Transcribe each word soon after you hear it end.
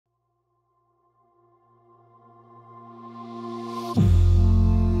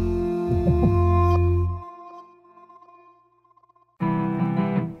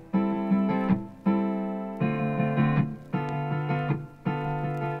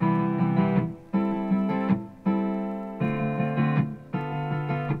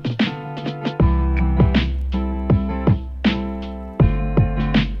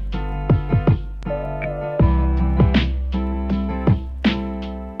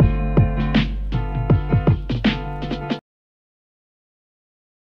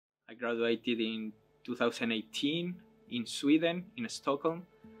I graduated in 2018 in Sweden, in Stockholm.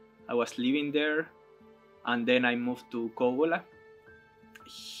 I was living there, and then I moved to Kouvola.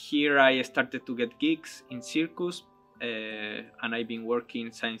 Here I started to get gigs in circus, and I've been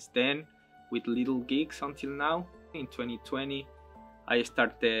working since then with little gigs until now. In 2020, I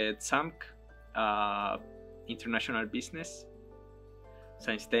started Xamk, international business.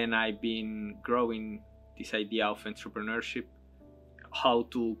 Since then, I've been growing this idea of entrepreneurship, how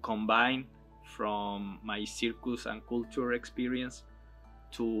to combine from my circus and culture experience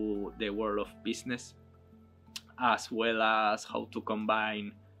to the world of business, as well as how to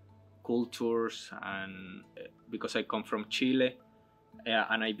combine cultures. And because I come from Chile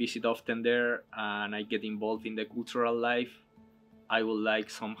and I visit often there and I get involved in the cultural life, I would like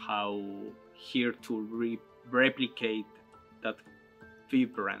somehow here to replicate that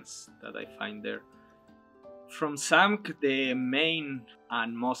vibrance that I find there. From Xamk, the main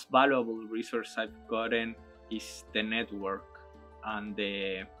and most valuable resource I've gotten is the network and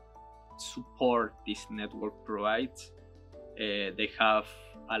the support this network provides. They have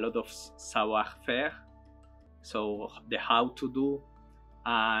a lot of savoir-faire, so the how to do,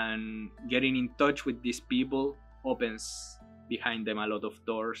 and getting in touch with these people opens behind them a lot of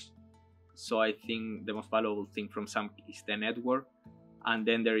doors. So I think the most valuable thing from Xamk is the network, and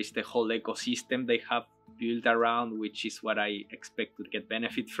then there is the whole ecosystem they have built around, which is what I expect to get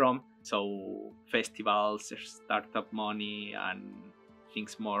benefit from. So festivals, startup money, and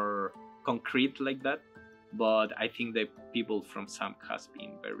things more concrete like that. But I think the people from Xamk has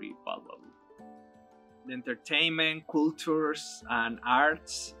been very valuable. The entertainment, cultures, and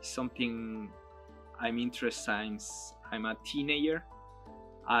arts is something I'm interested in since I'm a teenager.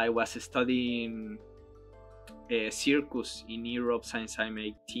 I was studying circus in Europe since I'm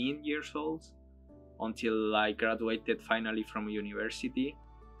 18 years old, until I graduated finally from university.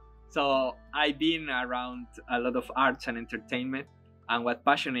 So I've been around a lot of arts and entertainment, and what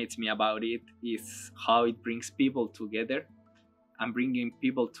passionates me about it is how it brings people together. And bringing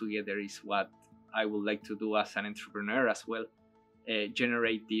people together is what I would like to do as an entrepreneur as well.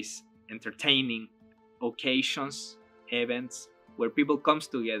 Generate these entertaining occasions, events, where people comes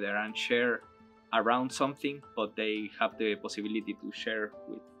together and share around something, but they have the possibility to share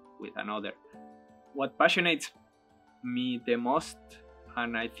with another. What passionates me the most,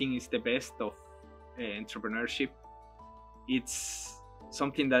 and I think is the best of entrepreneurship, it's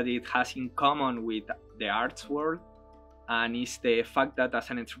something that it has in common with the arts world, and it's the fact that as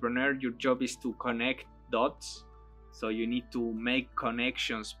an entrepreneur, your job is to connect dots. So you need to make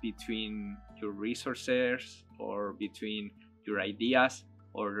connections between your resources or between your ideas,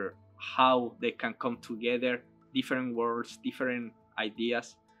 or how they can come together, different worlds, different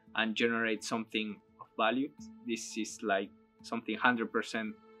ideas, and generate something of value. This is like something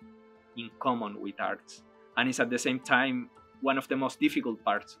 100% in common with arts. And it's at the same time one of the most difficult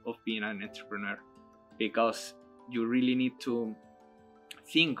parts of being an entrepreneur, because you really need to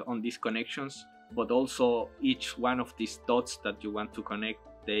think on these connections, but also each one of these dots that you want to connect,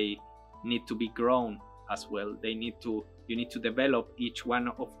 they need to be grown as well. You need to develop each one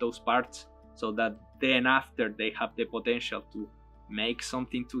of those parts, so that then after they have the potential to make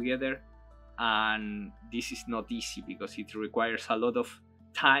something together. And this is not easy, because it requires a lot of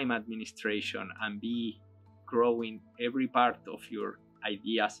time administration and be growing every part of your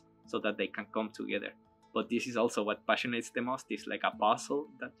ideas so that they can come together. But this is also what passionates the most. It's like a puzzle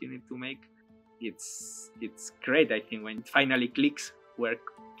that you need to make. It's great, I think, when it finally clicks, where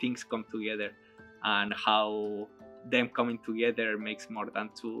things come together, and how them coming together makes more than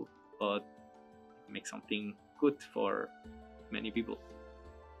two, but makes something good for many people.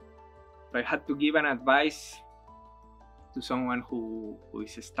 If I had to give an advice to someone who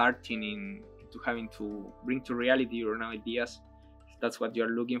is starting into having to bring to reality your own ideas, if that's what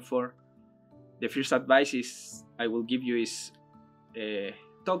you're looking for, the first advice I will give you is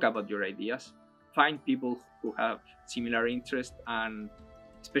talk about your ideas. Find people who have similar interests, and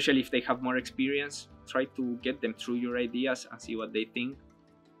especially if they have more experience, try to get them through your ideas and see what they think.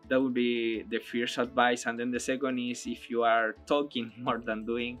 That would be the first advice. And then the second is, if you are talking more than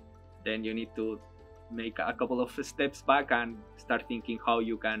doing, then you need to make a couple of steps back and start thinking how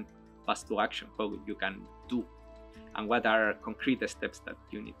you can pass to action, what you can do, and what are concrete steps that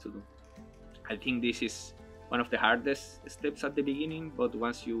you need to do. I think this is one of the hardest steps at the beginning, but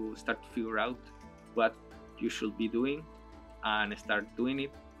once you start to figure out what you should be doing and start doing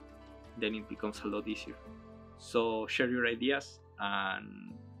it, then it becomes a lot easier. So share your ideas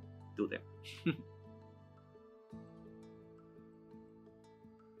and do them.